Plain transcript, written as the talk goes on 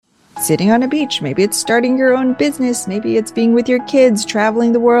sitting on a beach. Maybe it's starting your own business. Maybe it's being with your kids,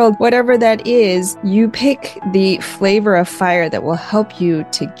 traveling the world, whatever that is. You pick the flavor of fire that will help you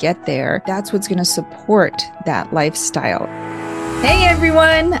to get there. That's what's going to support that lifestyle. Hey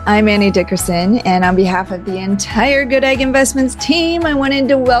everyone, I'm Annie Dickerson, and on behalf of the entire Good Egg Investments team, I wanted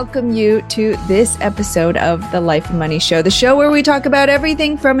to welcome you to this episode of the Life and Money Show, the show where we talk about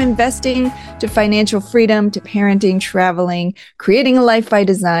everything from investing to financial freedom to parenting, traveling, creating a life by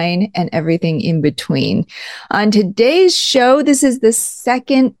design, and everything in between. On today's show, this is the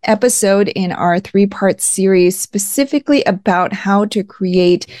second episode in our three-part series specifically about how to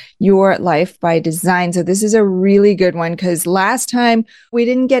create your life by design. So this is a really good one because last time we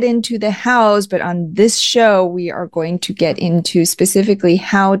didn't get into the hows, but on this show, we are going to get into specifically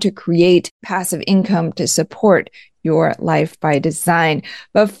how to create passive income to support your life by design.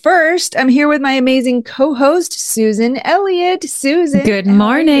 But first, I'm here with my amazing co-host, Susan Elliott. Susan. Good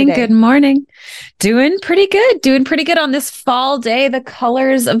morning. Good morning. Doing pretty good on this fall day. The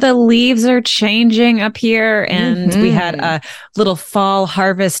colors of the leaves are changing up here. And we had a little fall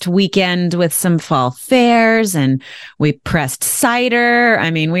harvest weekend with some fall fairs and we pressed cider.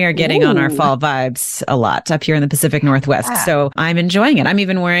 I mean, we are getting on our fall vibes a lot up here in the Pacific Northwest. So I'm enjoying it. I'm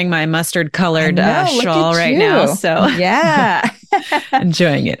even wearing my mustard colored shawl right now. So yeah,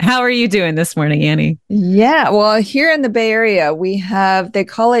 enjoying it. How are you doing this morning, Annie? Yeah, well, here in the Bay Area, we have, they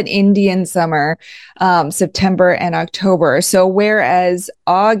call it Indian summer, September and October. So whereas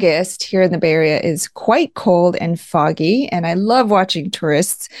August here in the Bay Area is quite cold and foggy, and I love watching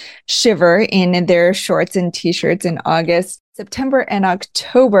tourists shiver in their shorts and t-shirts in August, September and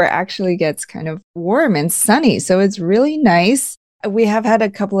October actually gets kind of warm and sunny. So it's really nice. We have had a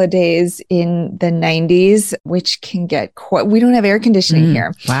couple of days in the 90s, which can get quite, we don't have air conditioning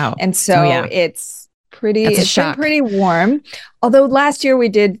here. Wow. And so it's been pretty warm. Although last year we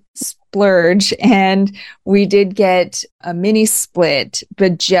did splurge and we did get a mini split,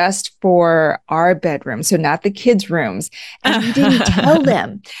 but just for our bedroom. So not the kids' rooms. And we didn't tell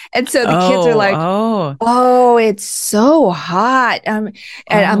them. And so the kids are like, oh, it's so hot. And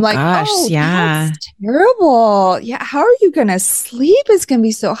I'm like, that's terrible. Yeah. How are you going to sleep? It's going to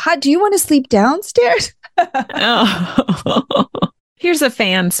be so hot. Do you want to sleep downstairs? Here's a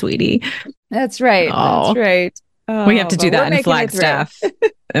fan, sweetie. That's right. That's right. We have to do that in Flagstaff.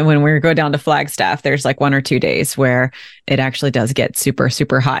 And when we go down to Flagstaff, there's like 1 or 2 days where it actually does get super,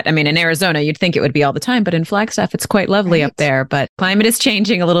 super hot. I mean, in Arizona, you'd think it would be all the time, but in Flagstaff, it's quite lovely up there. But climate is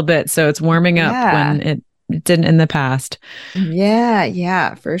changing a little bit, so it's warming up when it didn't in the past.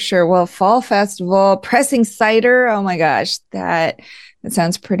 Yeah, for sure. Well, Fall Festival, pressing cider. Oh my gosh, that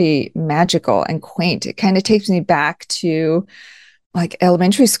sounds pretty magical and quaint. It kind of takes me back to like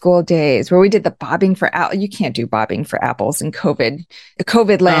elementary school days where we did the bobbing for apples. You can't do bobbing for apples in COVID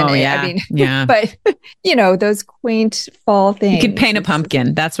land. Oh, yeah. I mean, but you know, those quaint fall things. You could paint a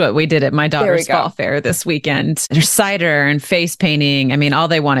pumpkin. That's what we did at my daughter's fall fair this weekend. There's cider and face painting. I mean, all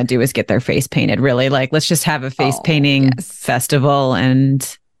they want to do is get their face painted, really. Like, let's just have a face painting festival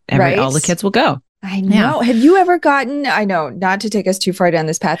and all the kids will go. I know. Yeah. Have you ever gotten, I know, not to take us too far down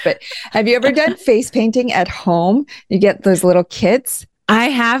this path, but have you ever done face painting at home? You get those little kits. I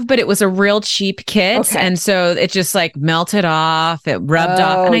have, but it was a real cheap kit. Okay. And so it just like melted off, it rubbed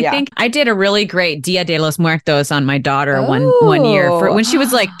off. And I think I did a really great Dia de los Muertos on my daughter one year. For when she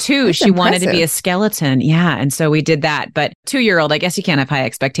was like 2, she wanted to be a skeleton. Yeah. And so we did that. But 2-year-old, I guess you can't have high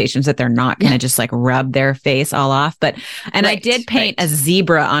expectations that they're not going to just like rub their face all off. But, and I did paint a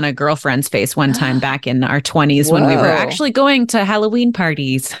zebra on a girlfriend's face one time back in our 20s when we were actually going to Halloween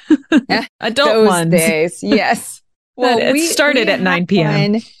parties. Adult ones. Days. Yes. Well, it started at 9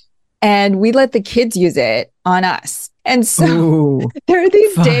 p.m. And we let the kids use it on us. And so there are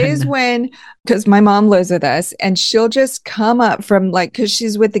these days when, because my mom lives with us and she'll just come up from like, because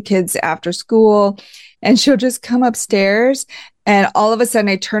she's with the kids after school and she'll just come upstairs. And all of a sudden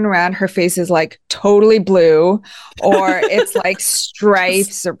I turn around, her face is like totally blue or it's like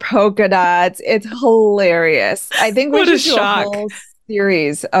stripes or polka dots. It's hilarious. I think we should do a whole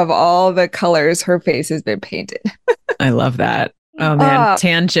series of all the colors her face has been painted. I love that. Oh man,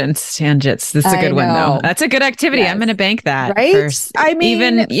 tangents. This is a good one though. That's a good activity. Yes. I'm going to bank that. Right? I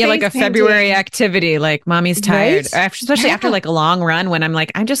mean, even like a February activity, like mommy's tired, especially after like a long run when I'm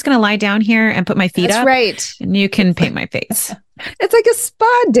like, I'm just going to lie down here and put my feet up. Right. And you can paint my face. It's like a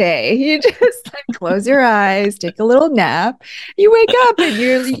spa day. You just like close your eyes, take a little nap. You wake up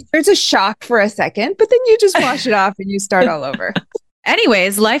and there's a shock for a second, but then you just wash it off and you start all over.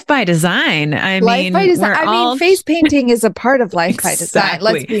 Anyways, Life by Design. Life by Design. I mean, face painting is a part of Life by Design.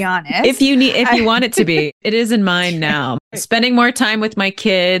 Let's be honest. If you want it to be, it is in mine now. Spending more time with my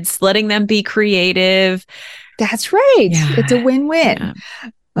kids, letting them be creative. That's right. Yeah. It's a win-win.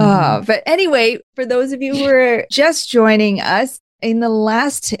 Yeah. But anyway, for those of you who are just joining us, in the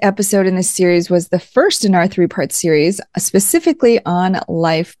last episode in this series was the first in our 3-part series, specifically on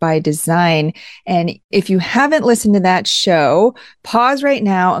Life by Design. And if you haven't listened to that show, pause right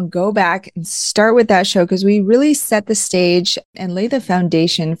now and go back and start with that show, because we really set the stage and lay the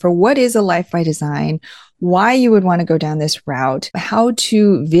foundation for what is a Life by Design, why you would want to go down this route, how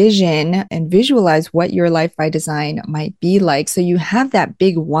to vision and visualize what your Life by Design might be like. So you have that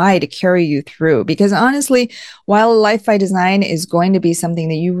big why to carry you through. Because honestly, while Life by Design is going to be something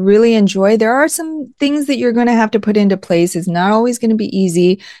that you really enjoy, there are some things that you're going to have to put into place. It's not always going to be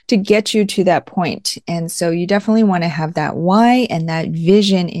easy to get you to that point. And so you definitely want to have that why and that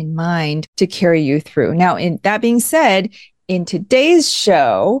vision in mind to carry you through. Now, that being said, in today's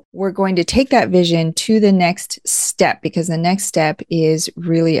show, we're going to take that vision to the next step, because the next step is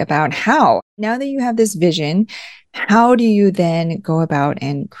really about how. Now that you have this vision, how do you then go about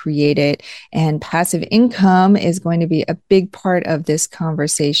and create it? And passive income is going to be a big part of this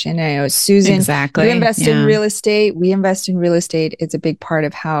conversation. I know, Susan, you invest in real estate. We invest in real estate. It's a big part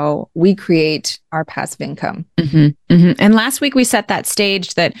of how we create our passive income. And last week we set that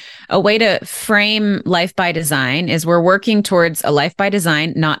stage that a way to frame Life by Design is we're working towards a life by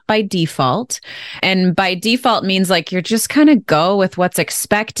design, not by default. And by default means like you're just kind of go with what's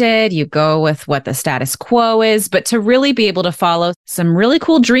expected. You go with what the status quo is, but to really be able to follow some really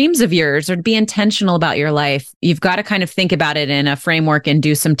cool dreams of yours or to be intentional about your life, you've got to kind of think about it in a framework and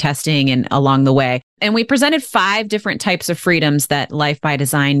do some testing and along the way. And we presented 5 different types of freedoms that Life by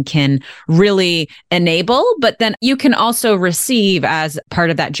Design can really enable, but then you can also receive as part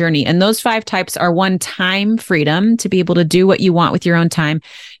of that journey. And those 5 types are: 1, time freedom, to be able to do what you want with your own time;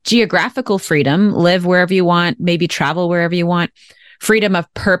 geographical freedom, live wherever you want, maybe travel wherever you want; freedom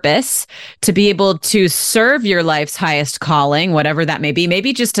of purpose, to be able to serve your life's highest calling, whatever that may be,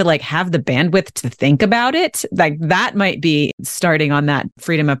 maybe just to like have the bandwidth to think about it. Like that might be starting on that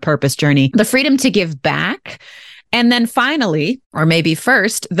freedom of purpose journey; the freedom to give back. And then finally, or maybe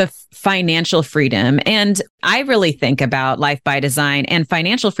first, the financial freedom. And I really think about Life by Design and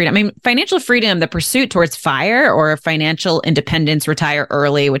financial freedom. I mean, financial freedom, the pursuit towards FIRE, or financial independence, retire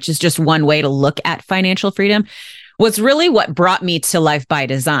early, which is just one way to look at financial freedom, was really what brought me to Life by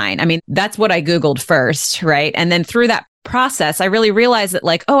Design. I mean, that's what I Googled first, right? And then through that process, I really realized that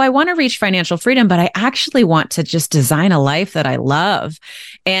like, oh, I want to reach financial freedom, but I actually want to just design a life that I love.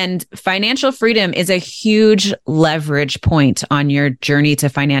 And financial freedom is a huge leverage point on your journey to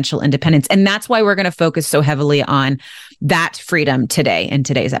financial independence. And that's why we're going to focus so heavily on that freedom today in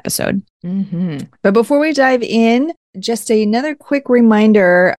today's episode. But before we dive in, just another quick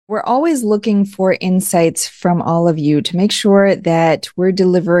reminder, we're always looking for insights from all of you to make sure that we're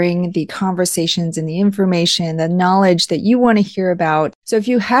delivering the conversations and the information, the knowledge that you want to hear about. So if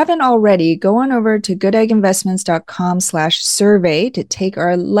you haven't already, go on over to goodegginvestments.com/survey to take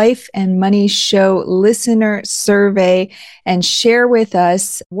our Life and Money Show listener survey and share with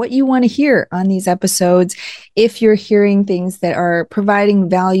us what you want to hear on these episodes. If you're hearing things that are providing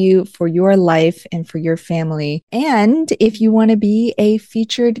value for your life and for your family, and if you want to be a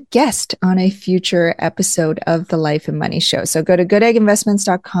featured guest on a future episode of the Life and Money Show. So go to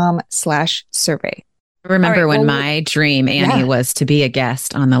goodegginvestments.com/survey. Remember when my dream, Annie, was to be a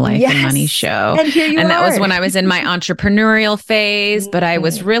guest on the Life and Money Show. And here you are. And that was when I was in my entrepreneurial phase, but I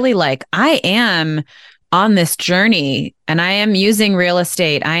was really like, I am on this journey and I am using real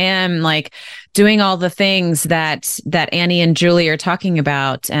estate. I am like doing all the things that Annie and Julie are talking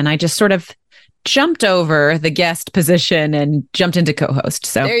about. And I just sort of jumped over the guest position and jumped into co-host.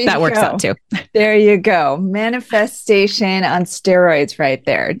 So that works out too. There you go. Manifestation on steroids right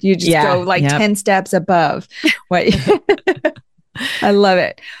there. You just go like 10 steps above what I love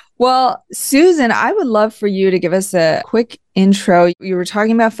it. Well, Susan, I would love for you to give us a quick intro. You were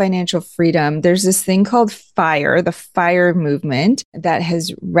talking about financial freedom. There's this thing called FIRE, the FIRE movement, that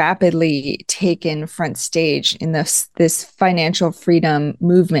has rapidly taken front stage in this financial freedom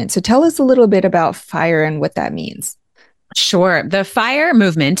movement. So tell us a little bit about FIRE and what that means. Sure. The FIRE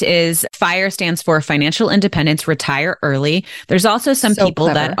movement is FIRE stands for Financial Independence, Retire Early. There's also some people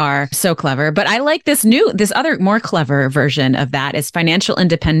that are so clever, but I like this other more clever version of that is Financial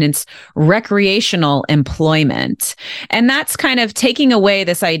Independence, Recreational Employment. And that's kind of taking away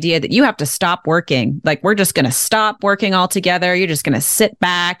this idea that you have to stop working. Like we're just going to stop working altogether. You're just going to sit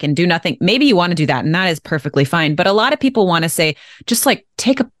back and do nothing. Maybe you want to do that and that is perfectly fine. But a lot of people want to say, just like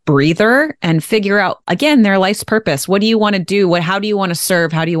take a breather and figure out, again, their life's purpose. What do you want to do? How do you want to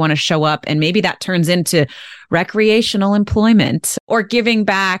serve? How do you want to show up? And maybe that turns into recreational employment or giving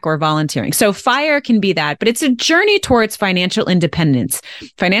back or volunteering. So FIRE can be that, but it's a journey towards financial independence.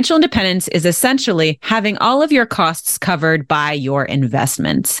 Financial independence is essentially having all of your costs covered by your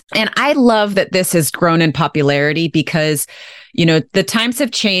investments. And I love that this has grown in popularity because, the times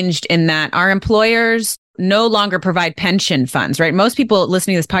have changed in that our employers no longer provide pension funds, right? Most people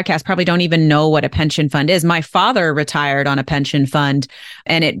listening to this podcast probably don't even know what a pension fund is. My father retired on a pension fund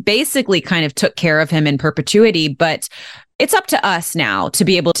and it basically kind of took care of him in perpetuity, but it's up to us now to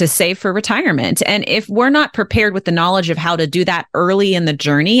be able to save for retirement. And if we're not prepared with the knowledge of how to do that early in the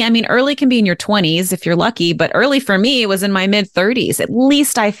journey, I mean, early can be in your 20s if you're lucky, but early for me, it was in my mid 30s. At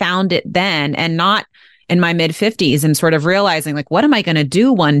least I found it then and not in my mid 50s and sort of realizing like, what am I going to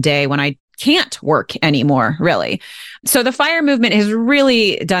do one day when I can't work anymore, really? So the FIRE movement has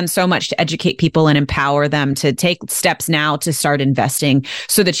really done so much to educate people and empower them to take steps now to start investing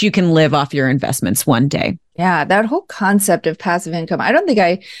so that you can live off your investments one day. Yeah, that whole concept of passive income, I don't think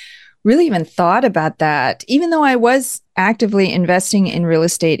I really even thought about that. Even though I was actively investing in real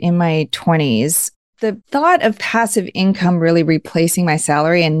estate in my 20s, the thought of passive income really replacing my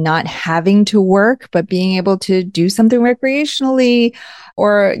salary and not having to work, but being able to do something recreationally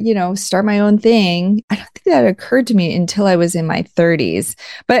or, start my own thing, I don't think that occurred to me until I was in my 30s.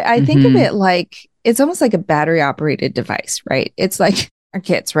 But I think of it like, it's almost like a battery operated device, right? It's like our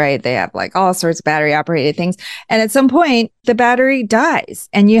kids, right? They have like all sorts of battery operated things. And at some point, the battery dies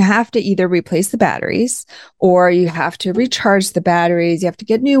and you have to either replace the batteries or you have to recharge the batteries. You have to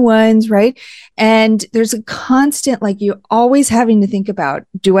get new ones, right? And there's a constant, like you always having to think about,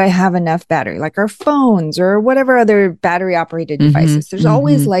 do I have enough battery? Like our phones or whatever other battery operated devices. There's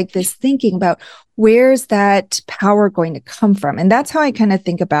always like this thinking about where's that power going to come from? And that's how I kind of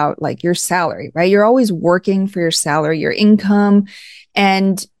think about like your salary, right? You're always working for your salary, your income.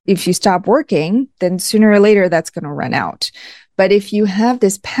 And if you stop working, then sooner or later that's going to run out. But if you have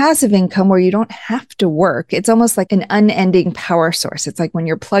this passive income where you don't have to work, it's almost like an unending power source. It's like when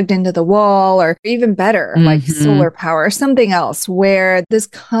you're plugged into the wall, or even better, like solar power or something else, where this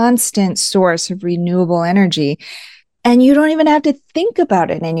constant source of renewable energy, and you don't even have to think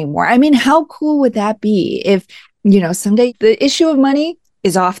about it anymore. I mean, how cool would that be if, someday the issue of money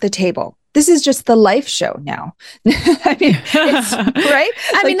is off the table? This is just the life show now. I mean, right?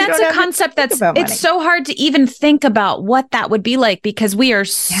 I mean, that's a concept it's so hard to even think about what that would be like because we are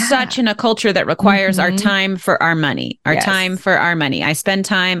such in a culture that requires our time for our money, time for our money. I spend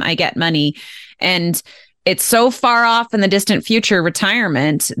time, I get money. And it's so far off in the distant future,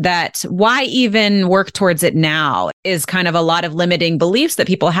 retirement, that why even work towards it now is kind of a lot of limiting beliefs that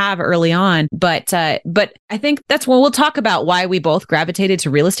people have early on. But I think that's when we'll talk about why we both gravitated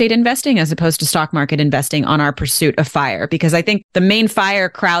to real estate investing as opposed to stock market investing on our pursuit of FIRE. Because I think the main FIRE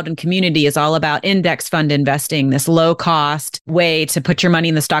crowd and community is all about index fund investing, this low cost way to put your money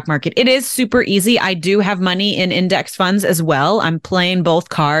in the stock market. It is super easy. I do have money in index funds as well. I'm playing both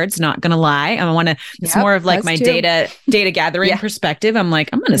cards, not going to lie. I want to, it's more of like my data gathering perspective. I'm like,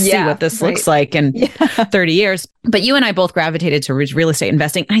 I'm going to see what this looks like in 30 years. But you and I both gravitated to real estate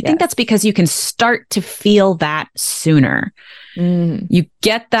investing. And I think that's because you can start to feel that sooner. You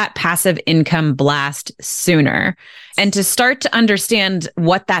get that passive income blast sooner. And to start to understand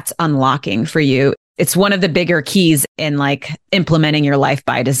what that's unlocking for you, it's one of the bigger keys in like implementing your life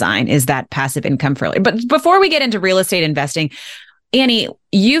by design is that passive income for early. But before we get into real estate investing, Annie,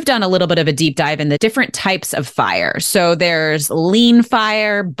 you've done a little bit of a deep dive in the different types of FIRE. So there's lean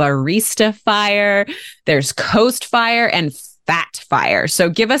FIRE, barista FIRE, there's coast FIRE, and fat FIRE. So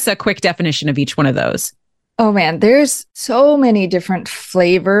give us a quick definition of each one of those. Oh man, there's so many different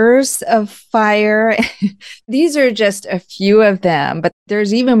flavors of FIRE. These are just a few of them, but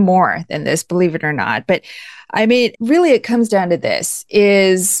there's even more than this, believe it or not. But I mean, really it comes down to this,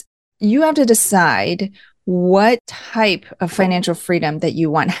 is you have to decide what type of financial freedom that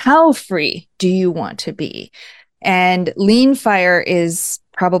you want. How free do you want to be? And lean FIRE is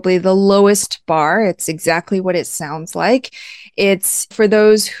probably the lowest bar. It's exactly what it sounds like. It's for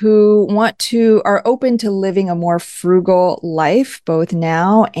those who are open to living a more frugal life, both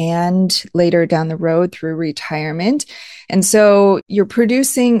now and later down the road through retirement. And so you're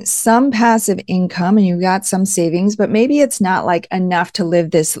producing some passive income and you've got some savings, but maybe it's not like enough to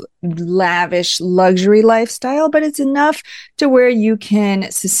live this lavish luxury lifestyle, but it's enough to where you can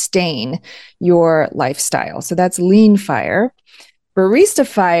sustain your lifestyle. So that's lean fire. Barista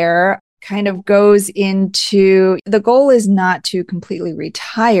fire kind of goes into, the goal is not to completely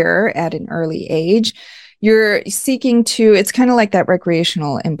retire at an early age. You're seeking to, it's kind of like that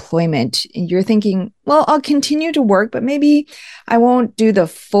recreational employment. You're thinking, well, I'll continue to work, but maybe I won't do the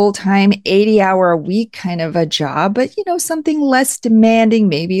full-time 80-hour a week kind of a job, but, something less demanding,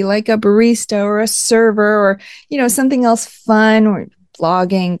 maybe like a barista or a server or, something else fun, or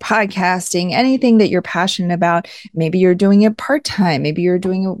blogging, podcasting, anything that you're passionate about. Maybe you're doing it part-time. Maybe you're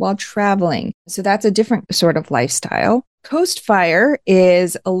doing it while traveling. So that's a different sort of lifestyle. Coast fire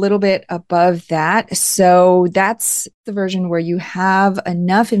is a little bit above that. So that's the version where you have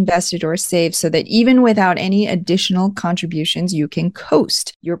enough invested or saved so that even without any additional contributions, you can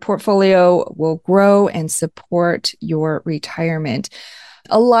coast. Your portfolio will grow and support your retirement.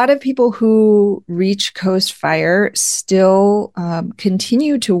 A lot of people who reach coast fire still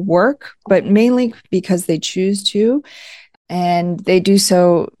continue to work, but mainly because they choose to. And they do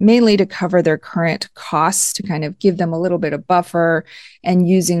so mainly to cover their current costs, to kind of give them a little bit of buffer, and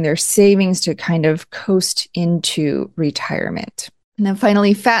using their savings to kind of coast into retirement. And then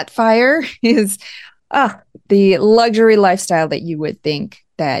finally, fat fire is the luxury lifestyle that you would think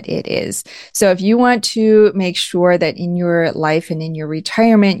that it is. So if you want to make sure that in your life and in your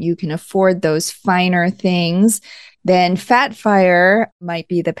retirement, you can afford those finer things, then fat fire might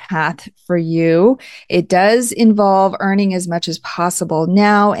be the path for you. It does involve earning as much as possible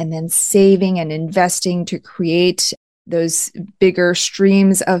now and then saving and investing to create those bigger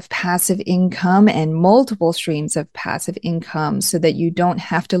streams of passive income and multiple streams of passive income so that you don't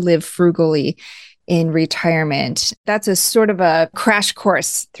have to live frugally in retirement. That's a sort of a crash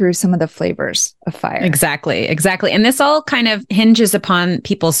course through some of the flavors of fire. Exactly. And this all kind of hinges upon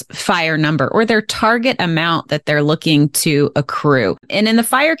people's fire number or their target amount that they're looking to accrue. And in the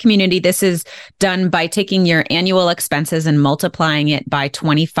fire community, this is done by taking your annual expenses and multiplying it by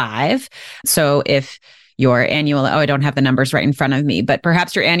 25. So if your annual, I don't have the numbers right in front of me, but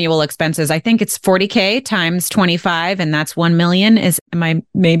perhaps your annual expenses, I think it's 40K times 25, and that's 1 million. Am I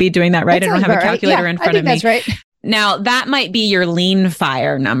maybe doing that right? I don't have a calculator in front of me. That's right. Now, that might be your lean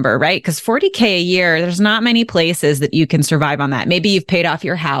fire number, right? Because 40K a year, there's not many places that you can survive on that. Maybe you've paid off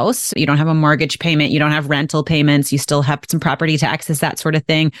your house. You don't have a mortgage payment. You don't have rental payments. You still have some property taxes, that sort of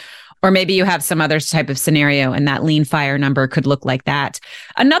thing. Or maybe you have some other type of scenario and that lean fire number could look like that.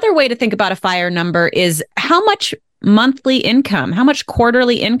 Another way to think about a fire number is how much monthly income, how much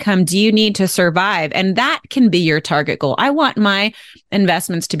quarterly income do you need to survive? And that can be your target goal. I want my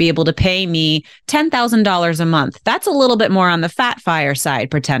investments to be able to pay me $10,000 a month. That's a little bit more on the fat fire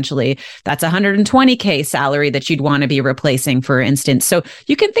side, potentially. That's $120K salary that you'd want to be replacing, for instance. So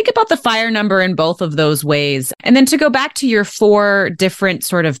you can think about the fire number in both of those ways. And then to go back to your 4 different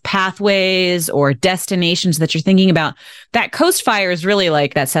sort of pathways or destinations that you're thinking about, that coast fire is really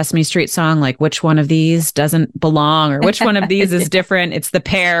like that Sesame Street song, like which one of these doesn't belong or which one of these is different. It's the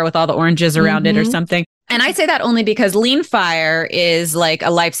pear with all the oranges around it or something. And I say that only because lean fire is like a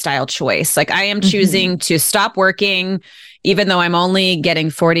lifestyle choice. Like I am choosing to stop working, even though I'm only getting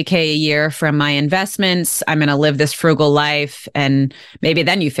 40K a year from my investments. I'm going to live this frugal life, and maybe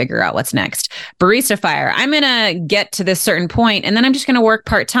then you figure out what's next. Barista fire, I'm going to get to this certain point and then I'm just going to work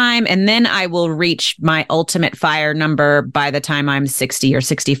part-time, and then I will reach my ultimate fire number by the time I'm 60 or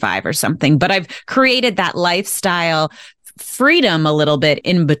 65 or something. But I've created that lifestyle freedom a little bit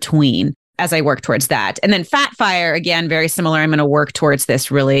in between as I work towards that. And then fat fire, again, very similar. I'm going to work towards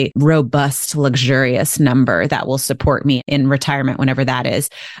this really robust, luxurious number that will support me in retirement, whenever that is.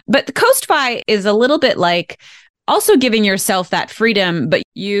 But the coast fi is a little bit like also giving yourself that freedom, but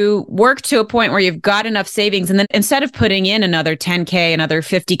you work to a point where you've got enough savings. And then instead of putting in another 10K, another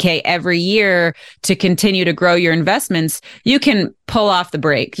 50K every year to continue to grow your investments, you can pull off the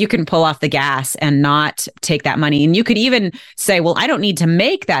brake. You can pull off the gas and not take that money. And you could even say, well, I don't need to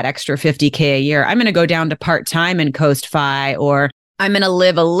make that extra 50K a year. I'm going to go down to part-time in Coast Fi, or I'm going to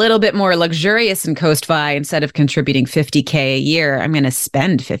live a little bit more luxurious in Coast Fi. Instead of contributing 50K a year, I'm going to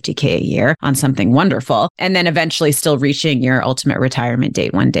spend 50K a year on something wonderful, and then eventually still reaching your ultimate retirement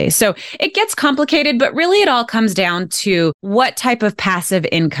date one day. So it gets complicated, but really it all comes down to what type of passive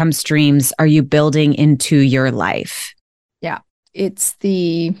income streams are you building into your life? Yeah. It's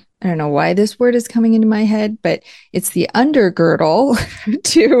I don't know why this word is coming into my head, but it's the undergirdle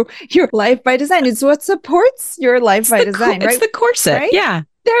to your life by design. It's what supports your life by design, right? It's the corset. Right? Yeah.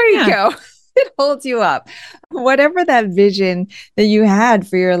 There you go. It holds you up. Whatever that vision that you had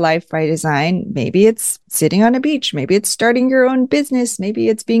for your life by design, maybe it's sitting on a beach, maybe it's starting your own business, maybe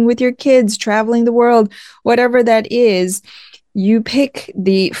it's being with your kids, traveling the world, whatever that is, you pick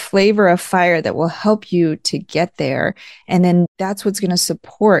the flavor of fire that will help you to get there. And then that's what's going to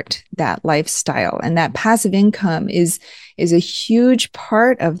support that lifestyle. And that passive income is a huge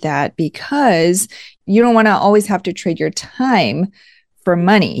part of that, because you don't want to always have to trade your time for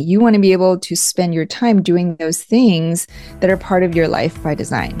money. You want to be able to spend your time doing those things that are part of your life by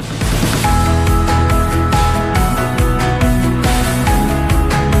design.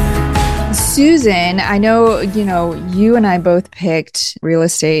 Susan, I know, you and I both picked real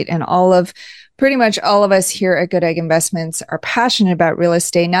estate, and pretty much all of us here at Good Egg Investments are passionate about real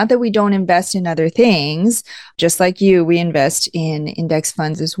estate. Not that we don't invest in other things. Just like you, we invest in index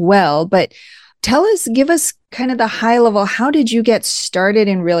funds as well. But give us kind of the high level. How did you get started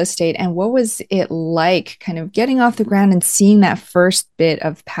in real estate, and what was it like kind of getting off the ground and seeing that first bit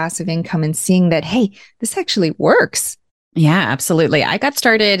of passive income and seeing that, hey, this actually works? Yeah, absolutely. I got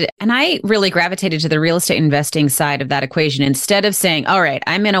started and I really gravitated to the real estate investing side of that equation. Instead of saying, all right,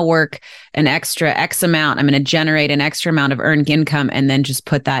 I'm going to work an extra X amount, I'm going to generate an extra amount of earned income and then just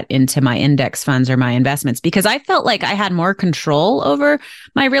put that into my index funds or my investments, because I felt like I had more control over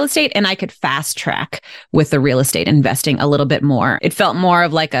my real estate and I could fast track with the real estate investing a little bit more. It felt more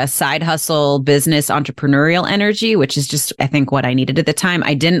of like a side hustle business entrepreneurial energy, which is just, I think, what I needed at the time.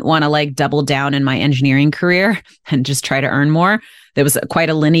 I didn't want to like double down in my engineering career and just try to earn more. There was quite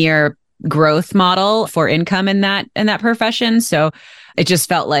a linear growth model for income in that profession. So it just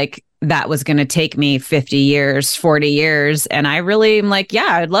felt like that was going to take me 50 years, 40 years. And I really am like, yeah,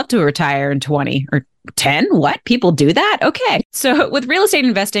 I'd love to retire in 20 or 10. What? People do that? Okay. So with real estate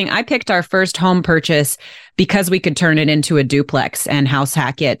investing, I picked our first home purchase because we could turn it into a duplex and house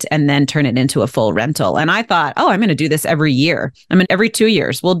hack it and then turn it into a full rental. And I thought, oh, I'm going to do this every year. Every 2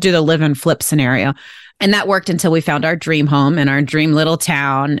 years, we'll do the live and flip scenario. And that worked until we found our dream home in our dream little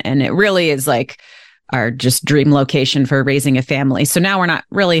town. And it really is like our just dream location for raising a family. So now we're not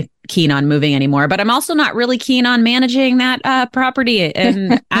really keen on moving anymore, but I'm also not really keen on managing that property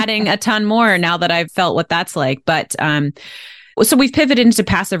and adding a ton more now that I've felt what that's like. But so we've pivoted into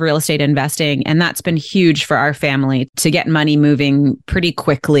passive real estate investing, and that's been huge for our family to get money moving pretty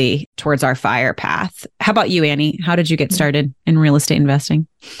quickly towards our FIRE path. How about you, Annie? How did you get started in real estate investing?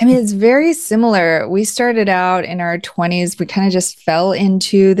 It's very similar. We started out in our 20s. We kind of just fell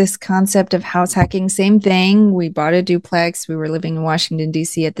into this concept of house hacking. Same thing. We bought a duplex. We were living in Washington,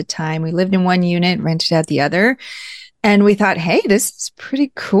 D.C. at the time. We lived in one unit, rented out the other. And we thought, hey, this is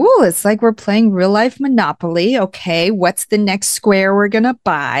pretty cool. It's like we're playing real life Monopoly. Okay, what's the next square we're going to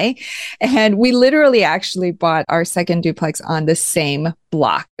buy? And we literally actually bought our second duplex on the same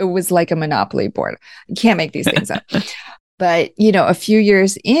block. It was like a Monopoly board. You can't make these things up. But, a few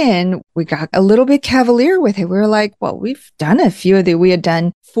years in, we got a little bit cavalier with it. We were like, well, we've done a few of we had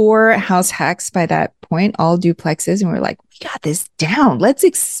done 4 house hacks by that point, all duplexes. And we were like, we got this down. Let's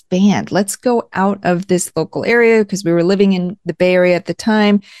expand. Let's go out of this local area, because we were living in the Bay Area at the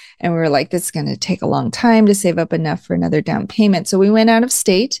time. And we were like, this is going to take a long time to save up enough for another down payment. So we went out of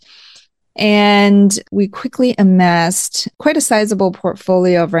state. And we quickly amassed quite a sizable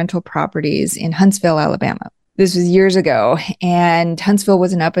portfolio of rental properties in Huntsville, Alabama. This was years ago, and Huntsville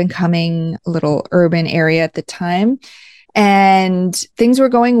was an up and coming little urban area at the time. And things were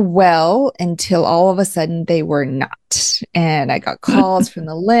going well until all of a sudden they were not. And I got calls from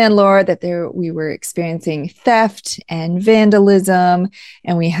the landlord that we were experiencing theft and vandalism,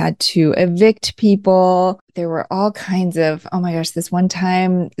 and we had to evict people. There were all kinds of, oh my gosh, this one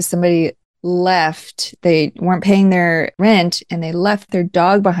time somebody left. They weren't paying their rent and they left their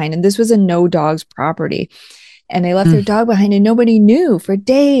dog behind. And this was a no dogs property. And they left their dog behind and nobody knew for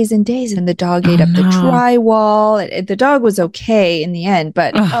days and days. And the dog ate up the drywall. The dog was okay in the end,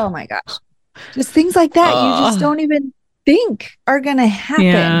 but oh my gosh, just things like that. You just don't even think are going to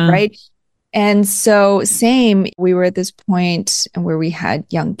happen, right? And so we were at this point where we had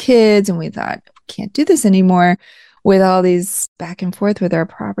young kids and we thought, we can't do this anymore with all these back and forth with our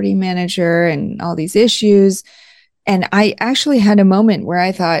property manager and all these issues. And I actually had a moment where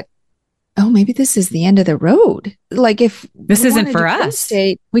I thought, oh, maybe this is the end of the road. Like if this isn't for us,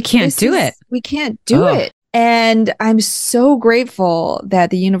 we can't do it. We can't do it. And I'm so grateful that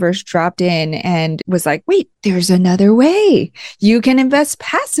the universe dropped in and was like, wait, there's another way. You can invest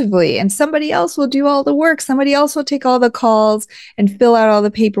passively and somebody else will do all the work. Somebody else will take all the calls and fill out all the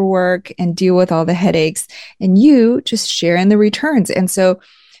paperwork and deal with all the headaches. And you just share in the returns. And so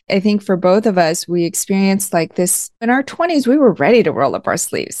I think for both of us, we experienced like this in our 20s, we were ready to roll up our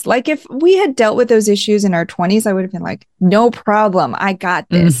sleeves. Like if we had dealt with those issues in our 20s, I would have been like, no problem. I got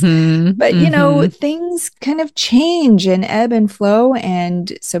this. But, you know, things kind of change and ebb and flow.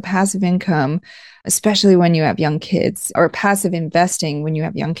 And so passive income, especially when you have young kids, or passive investing when you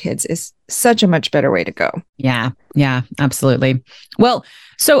have young kids, is such a much better way to go. Yeah, absolutely. Well,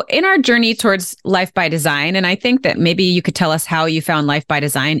 so in our journey towards Life by Design, and I think that maybe you could tell us how you found Life by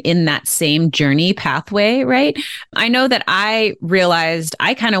Design in that same journey pathway, right? I know that I realized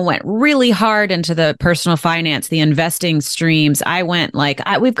I kind of went really hard into the personal finance, the investing streams. I went like,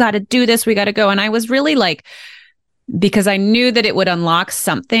 we've got to do this, we got to go. And I was really like, because I knew that it would unlock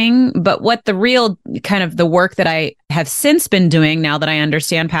something. But what the real kind of the work that I have since been doing, now that I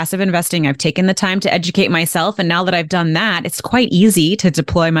understand passive investing, I've taken the time to educate myself. And now that I've done that, it's quite easy to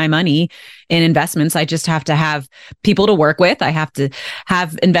deploy my money in investments. I just have to have people to work with. I have to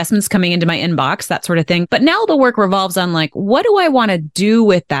have investments coming into my inbox, that sort of thing. But now the work revolves on like, what do I want to do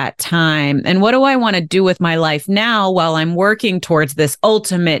with that time? And what do I want to do with my life now while I'm working towards this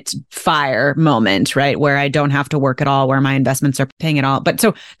ultimate FIRE moment, right? Where I don't have to work at all, where my investments are paying it all. But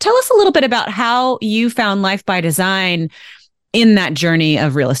so tell us a little bit about how you found Life by Design in that journey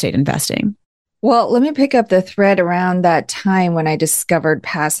of real estate investing. Well, let me pick up the thread around that time when I discovered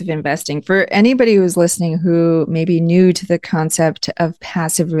passive investing. For anybody who's listening who may be new to the concept of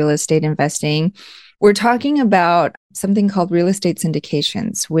passive real estate investing, we're talking about something called real estate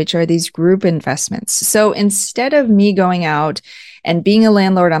syndications, which are these group investments. So instead of me going out and being a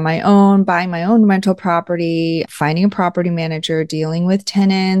landlord on my own, buying my own rental property, finding a property manager, dealing with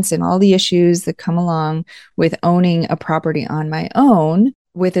tenants and all the issues that come along with owning a property on my own,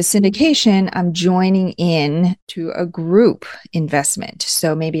 with a syndication, I'm joining in to a group investment.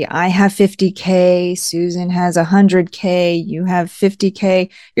 So maybe I have 50K, Susan has 100K, you have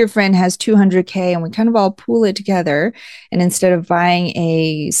 50K, your friend has 200K, and we kind of all pool it together. And instead of buying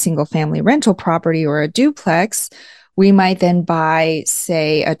a single family rental property or a duplex, we might then buy,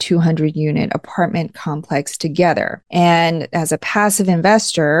 say, a 200 unit apartment complex together. And as a passive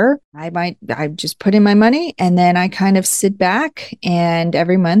investor, I just put in my money and then I kind of sit back, and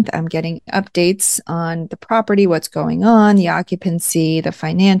every month I'm getting updates on the property, what's going on, the occupancy, the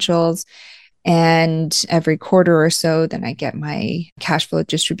financials. And every quarter or so, then I get my cash flow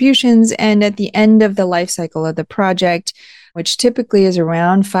distributions. And at the end of the life cycle of the project, which typically is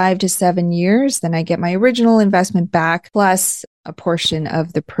around 5 to 7 years, then I get my original investment back plus a portion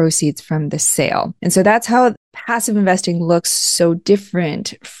of the proceeds from the sale. And so that's how passive investing looks so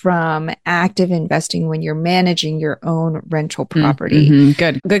different from active investing when you're managing your own rental property.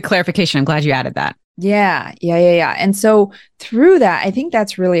 Good clarification. I'm glad you added that. Yeah. And so through that, I think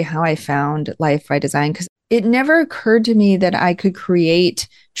that's really how I found Life by Design, because it never occurred to me that I could create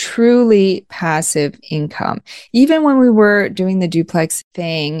truly passive income. Even when we were doing the duplex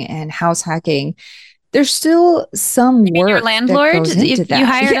thing and house hacking, there's still some work. Your landlord? That goes into that. You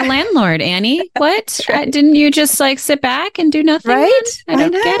hired a landlord, Annie. What? Didn't you just like sit back and do nothing? Right? I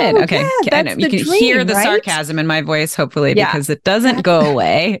don't get it. Okay. Yeah, I know. You can hear the sarcasm in my voice, hopefully, because it doesn't go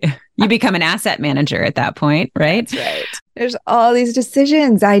away. You become an asset manager at that point, right? That's right. There's all these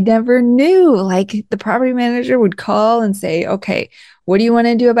decisions I never knew. Like the property manager would call and say, okay, what do you want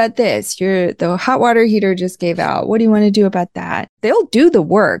to do about this? The hot water heater just gave out. What do you want to do about that? They'll do the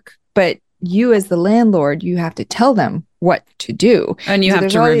work, but you as the landlord, you have to tell them what to do. And you have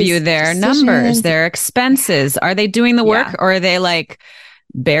to review their numbers, their expenses. Are they doing the work or are they like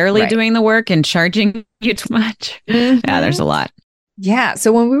barely doing the work and charging you too much? Yeah, there's a lot. Yeah.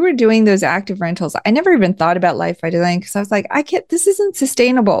 So when we were doing those active rentals, I never even thought about Life by Design because I was like, this isn't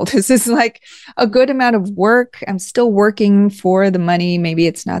sustainable. This is like a good amount of work. I'm still working for the money. Maybe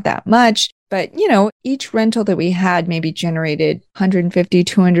it's not that much. But, each rental that we had maybe generated $150,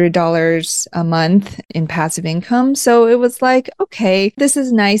 $200 a month in passive income. So it was like, okay, this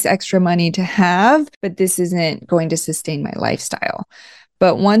is nice extra money to have, but this isn't going to sustain my lifestyle.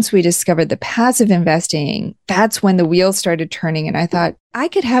 But once we discovered the passive investing, that's when the wheels started turning. And I thought I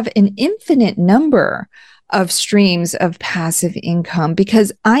could have an infinite number of streams of passive income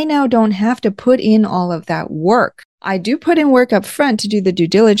because I now don't have to put in all of that work. I do put in work up front to do the due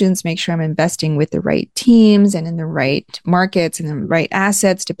diligence, make sure I'm investing with the right teams and in the right markets and the right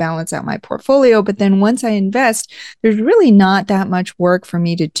assets to balance out my portfolio. But then once I invest, there's really not that much work for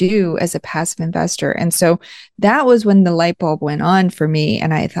me to do as a passive investor. And so that was when the light bulb went on for me.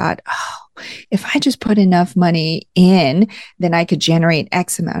 And I thought, oh, if I just put enough money in, then I could generate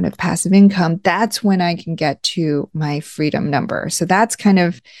X amount of passive income. That's when I can get to my freedom number. So that's kind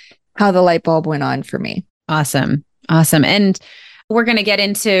of how the light bulb went on for me. Awesome. Awesome. And we're going to get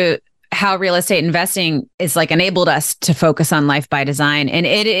into how real estate investing is like enabled us to focus on life by design. And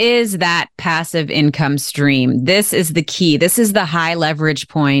it is that passive income stream. This is the key. This is the high leverage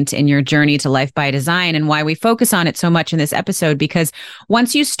point in your journey to life by design, and why we focus on it so much in this episode, because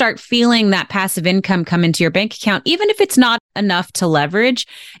once you start feeling that passive income come into your bank account, even if it's not enough to leverage,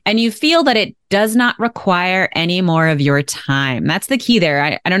 and you feel that it does not require any more of your time. That's the key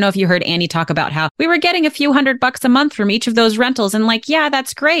there. I don't know if you heard Annie talk about how we were getting a few $100 a month from each of those rentals. And like, yeah,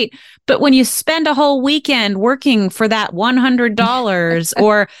 that's great. But when you spend a whole weekend working for that $100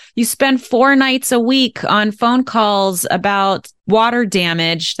 or you spend 4 nights a week on phone calls about water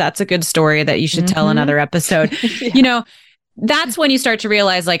damage, that's a good story that you should tell another episode. Yeah. You know, that's when you start to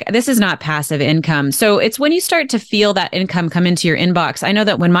realize like, this is not passive income. So it's when you start to feel that income come into your inbox. I know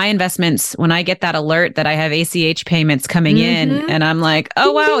that when my investments, when I get that alert that I have ACH payments coming in, and I'm like,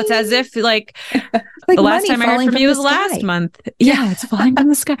 oh, wow, it's as if like the last time I heard from you was last month. Yeah, it's falling from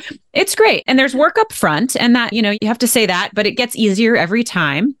the sky. It's great. And there's work up front, and that, you know, you have to say that, but it gets easier every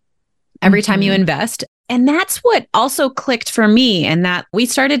time you invest. And that's what also clicked for me, and that we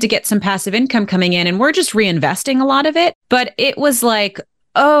started to get some passive income coming in, and we're just reinvesting a lot of it. But it was like,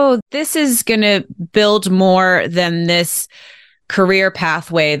 oh, this is going to build more than this career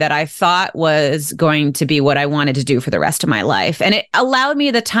pathway that I thought was going to be what I wanted to do for the rest of my life. And it allowed me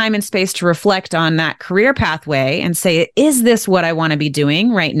the time and space to reflect on that career pathway and say, is this what I want to be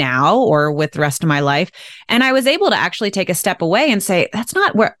doing right now or with the rest of my life? And I was able to actually take a step away and say, that's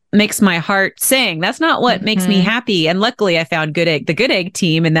not what makes my heart sing. That's not what makes me happy. And luckily I found the Good Egg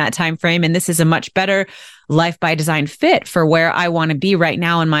team in that time frame. And this is a much better life by design fit for where I want to be right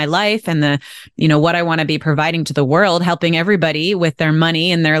now in my life, and the, you know, what I want to be providing to the world, helping everybody with their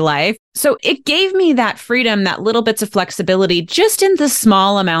money and their life. So it gave me that freedom, that little bits of flexibility, just in the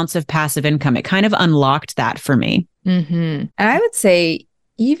small amounts of passive income. It kind of unlocked that for me. And I would say,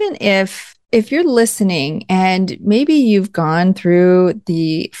 even if you're listening and maybe you've gone through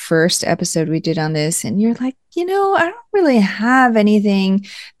the first episode we did on this and you're like, you know, I don't really have anything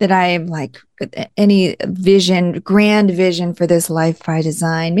that I'm like, any vision, grand vision for this life by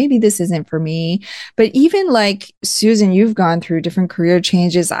design. Maybe this isn't for me. But even like Susan, you've gone through different career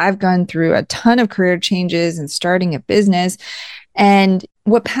changes. I've gone through a ton of career changes and starting a business. And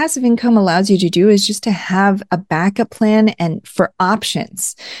what passive income allows you to do is just to have a backup plan and for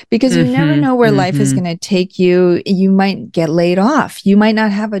options, because you never know where life is going to take you. You might get laid off. You might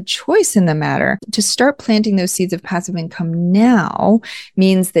not have a choice in the matter. To start planting those seeds of passive income now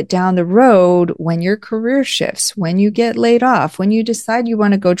means that down the road, when your career shifts, when you get laid off, when you decide you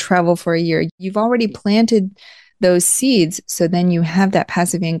want to go travel for a year, you've already planted those seeds. So then you have that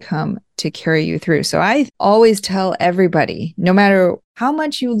passive income to carry you through. So I always tell everybody, no matter how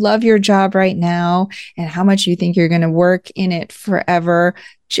much you love your job right now and how much you think you're going to work in it forever,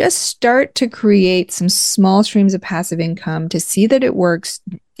 just start to create some small streams of passive income to see that it works.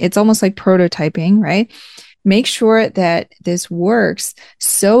 It's almost like prototyping, right? Make sure that this works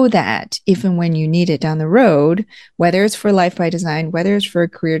so that if and when you need it down the road, whether it's for life by design, whether it's for a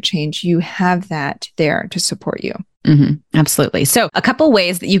career change, you have that there to support you. Absolutely. So a couple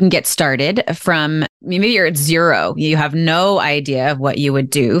ways that you can get started from, maybe you're at zero. You have no idea of what you would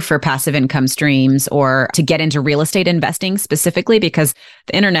do for passive income streams or to get into real estate investing specifically, because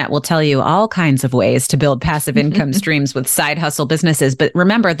the internet will tell you all kinds of ways to build passive income streams with side hustle businesses. But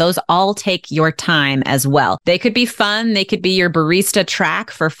remember, those all take your time as well. They could be fun. They could be your barista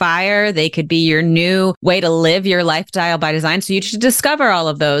track for fire. They could be your new way to live your lifestyle by design. So you should discover all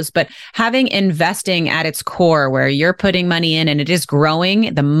of those. But having investing at its core, where you're putting money in and it is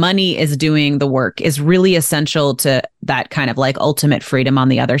growing, the money is doing the work, is really essential to that kind of like ultimate freedom on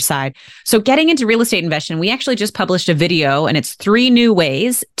the other side. So getting into real estate investing, we actually just published a video, and it's 3 new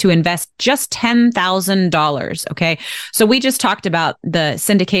ways to invest just $10,000. Okay. So we just talked about the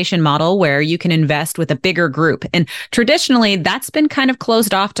syndication model where you can invest with a bigger group. And traditionally that's been kind of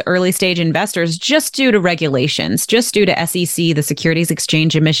closed off to early stage investors just due to regulations, just due to SEC, the Securities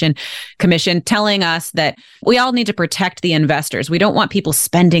Exchange Commission, telling us that we all need to protect the investors. We don't want people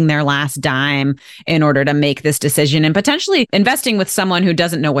spending their last dime in order to make this decision. and potentially investing with someone who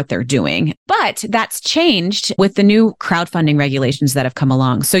doesn't know what they're doing. But that's changed with the new crowdfunding regulations that have come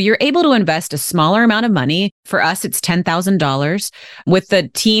along. So you're able to invest a smaller amount of money. For us, it's $10,000 with the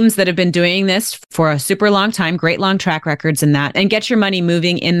teams that have been doing this for a super long time, great long track records in that, and get your money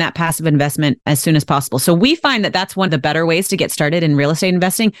moving in that passive investment as soon as possible. So we find that that's one of the better ways to get started in real estate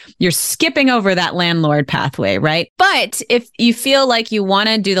investing. You're skipping over that landlord pathway, right? But if you feel like you want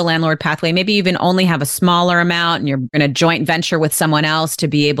to do the landlord pathway, maybe you even only have a smaller amount and you're going to joint venture with someone else to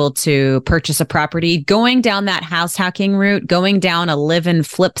be able to purchase a property, going down that house hacking route, going down a live and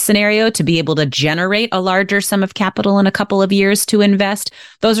flip scenario to be able to generate a larger sum of capital in a couple of years to invest.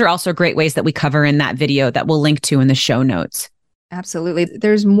 Those are also great ways that we cover in that video that we'll link to in the show notes. Absolutely.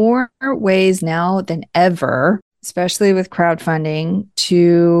 There's more ways now than ever, especially with crowdfunding,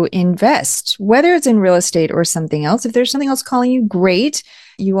 to invest, whether it's in real estate or something else. If there's something else calling you, great.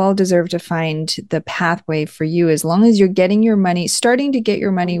 You all deserve to find the pathway for you as long as you're getting your money, starting to get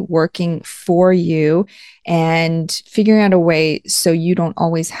your money working for you and figuring out a way so you don't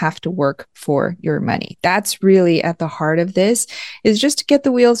always have to work for your money. That's really at the heart of this, is just to get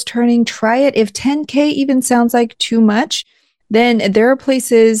the wheels turning. Try it. If 10K even sounds like too much, then there are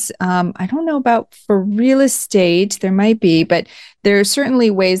places, I don't know about for real estate, there might be, but there are certainly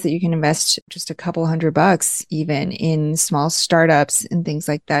ways that you can invest just a couple $100 even in small startups and things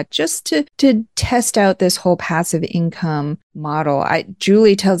like that, just to test out this whole passive income model.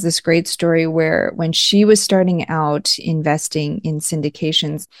 Julie tells this great story where when she was starting out investing in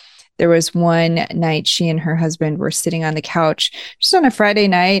syndications, there was one night she and her husband were sitting on the couch just on a Friday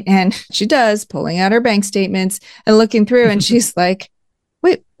night, and she does pulling out her bank statements and looking through, and she's like,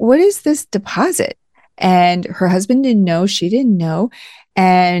 wait, what is this deposit? And her husband didn't know, she didn't know.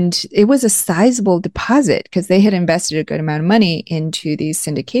 And it was a sizable deposit because they had invested a good amount of money into these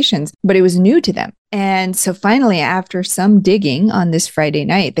syndications, but it was new to them. And so finally, after some digging on this Friday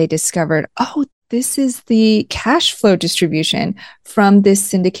night, they discovered, oh, this is the cash flow distribution from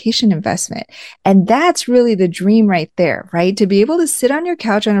this syndication investment. And that's really the dream right there, right? To be able to sit on your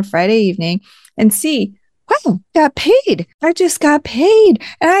couch on a Friday evening and see, wow, got paid. I just got paid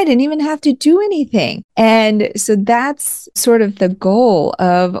and I didn't even have to do anything. And so that's sort of the goal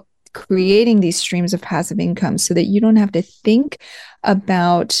of creating these streams of passive income so that you don't have to think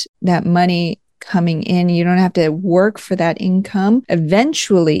about that money coming in. You don't have to work for that income.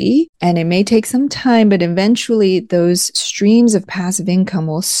 Eventually, and it may take some time, but eventually those streams of passive income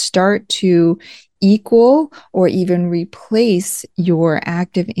will start to equal or even replace your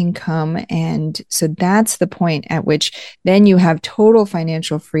active income. And so that's the point at which then you have total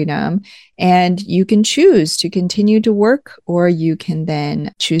financial freedom and you can choose to continue to work, or you can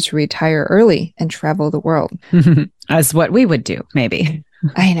then choose to retire early and travel the world. As what we would do, maybe.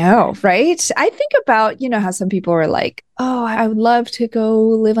 I know, right? I think about, how some people are like, oh, I would love to go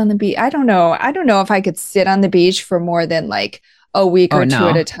live on the beach. I don't know if I could sit on the beach for more than like a week or two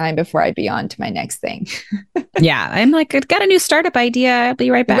at a time before I'd be on to my next thing. Yeah. I'm like, I've got a new startup idea. I'll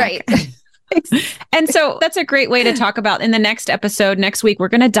be right back. Right. And so that's a great way to talk about in the next episode. Next week, we're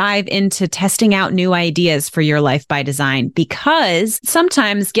going to dive into testing out new ideas for your life by design, because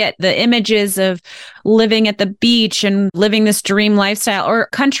sometimes get the images of living at the beach and living this dream lifestyle, or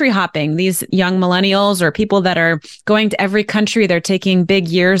country hopping, these young millennials or people that are going to every country, they're taking big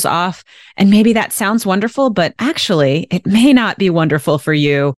years off. And maybe that sounds wonderful, but actually it may not be wonderful for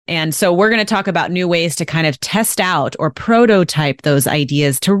you. And so we're going to talk about new ways to kind of test out or prototype those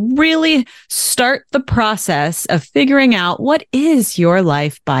ideas to really start the process of figuring out what is your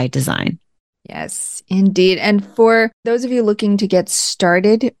life by design. Yes, indeed. And for those of you looking to get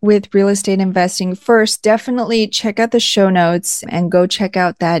started with real estate investing, first, definitely check out the show notes and go check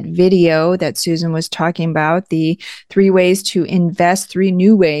out that video that Susan was talking about, the 3 new ways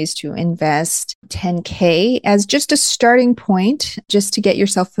to invest 10K as just a starting point, just to get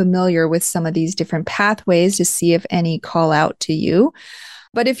yourself familiar with some of these different pathways to see if any call out to you.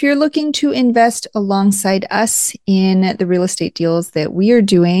 But if you're looking to invest alongside us in the real estate deals that we are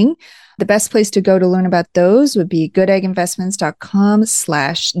doing, the best place to go to learn about those would be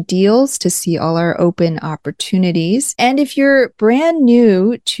goodegginvestments.com/deals to see all our open opportunities. And if you're brand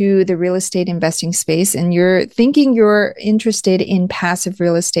new to the real estate investing space and you're thinking you're interested in passive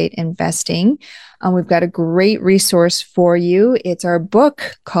real estate investing, we've got a great resource for you. It's our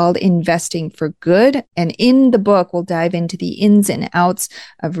book called Investing for Good. And in the book, we'll dive into the ins and outs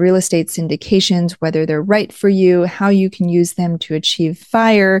of real estate syndications, whether they're right for you, how you can use them to achieve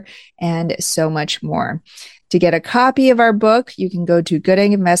FIRE, and so much more. To get a copy of our book, you can go to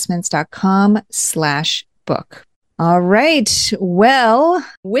goodegginvestments.com/book. All right. Well,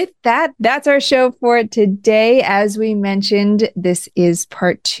 with that, that's our show for today. As we mentioned, this is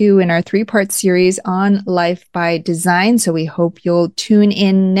part 2 in our 3-part series on Life by Design. So we hope you'll tune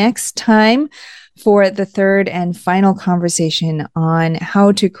in next time for the 3rd and final conversation on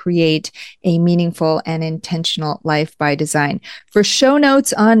how to create a meaningful and intentional life by design. For show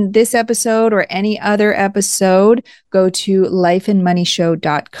notes on this episode or any other episode, go to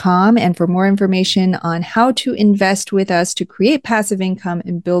lifeandmoneyshow.com. And for more information on how to invest with us to create passive income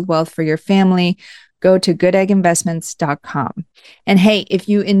and build wealth for your family, go to goodegginvestments.com. And hey, if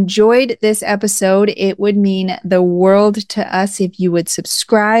you enjoyed this episode, it would mean the world to us if you would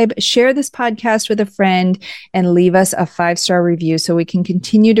subscribe, share this podcast with a friend, and leave us a 5-star review so we can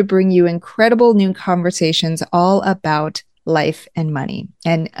continue to bring you incredible new conversations all about life and money.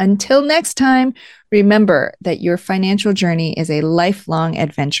 And until next time, remember that your financial journey is a lifelong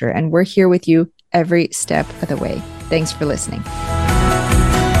adventure, and we're here with you every step of the way. Thanks for listening.